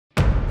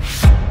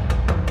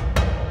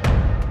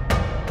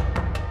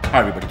Hi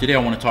everybody, today I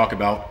want to talk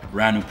about a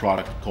brand new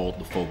product called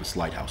the Fobus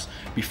Lighthouse.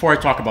 Before I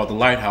talk about the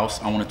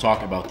Lighthouse, I want to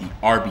talk about the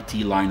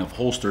RBT line of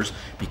holsters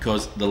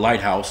because the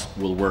Lighthouse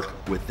will work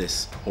with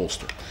this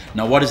holster.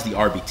 Now what is the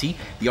RBT?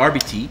 The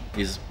RBT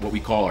is what we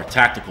call our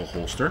tactical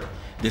holster.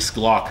 This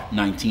Glock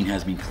 19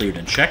 has been cleared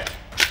and checked.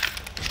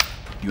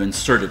 You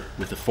insert it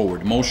with a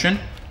forward motion.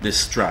 This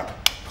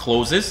strap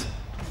closes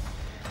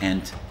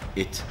and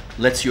it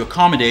lets you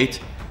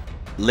accommodate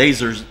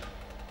lasers,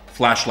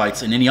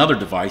 flashlights, and any other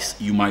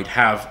device you might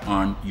have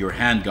on your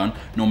handgun,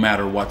 no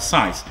matter what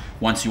size.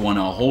 Once you want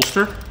to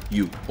holster,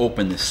 you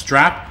open this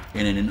strap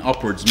and in an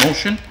upwards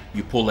motion,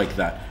 you pull like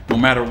that. No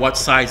matter what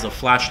size of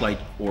flashlight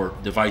or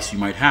device you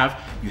might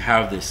have, you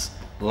have this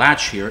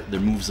latch here that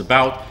moves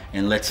about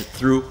and lets it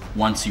through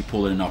once you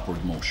pull it in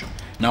upward motion.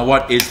 Now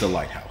what is the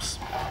Lighthouse?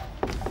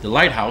 The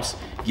Lighthouse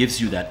gives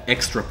you that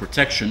extra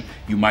protection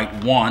you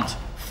might want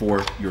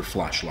for your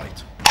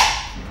flashlight.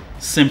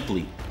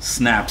 Simply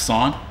snaps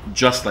on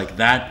just like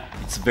that.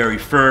 It's very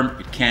firm.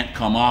 It can't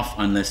come off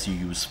unless you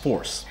use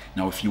force.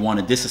 Now if you want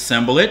to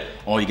disassemble it,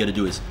 all you got to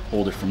do is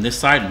hold it from this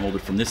side and hold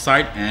it from this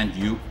side and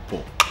you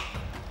pull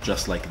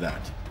just like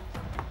that.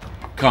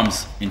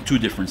 Comes in two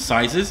different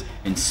sizes.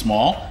 In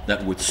small,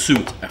 that would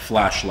suit a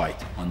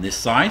flashlight on this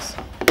size.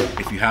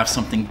 If you have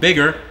something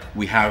bigger,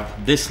 we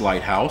have this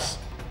Lighthouse,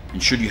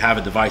 and should you have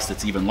a device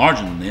that's even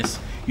larger than this,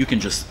 you can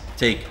just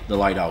take the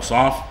Lighthouse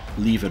off,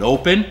 leave it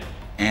open,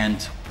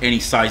 and any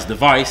size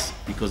device,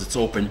 because it's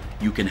open,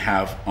 you can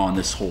have on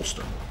this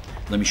holster.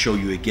 Let me show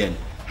you again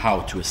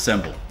how to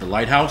assemble the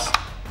Lighthouse.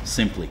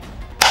 Simply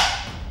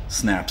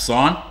snaps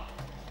on,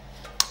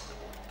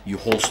 you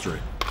holster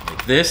it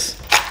like this.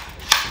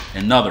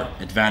 Another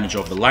advantage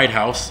of the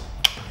Lighthouse,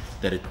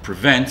 that it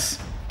prevents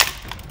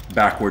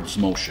backwards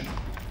motion.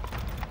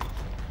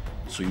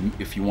 So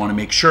if you want to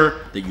make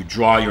sure that you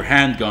draw your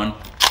handgun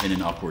in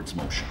an upwards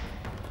motion.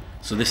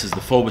 So this is the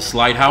Fobus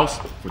Lighthouse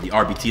for the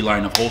RBT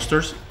line of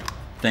holsters.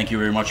 Thank you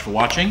very much for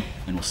watching,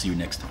 and we'll see you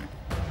next time.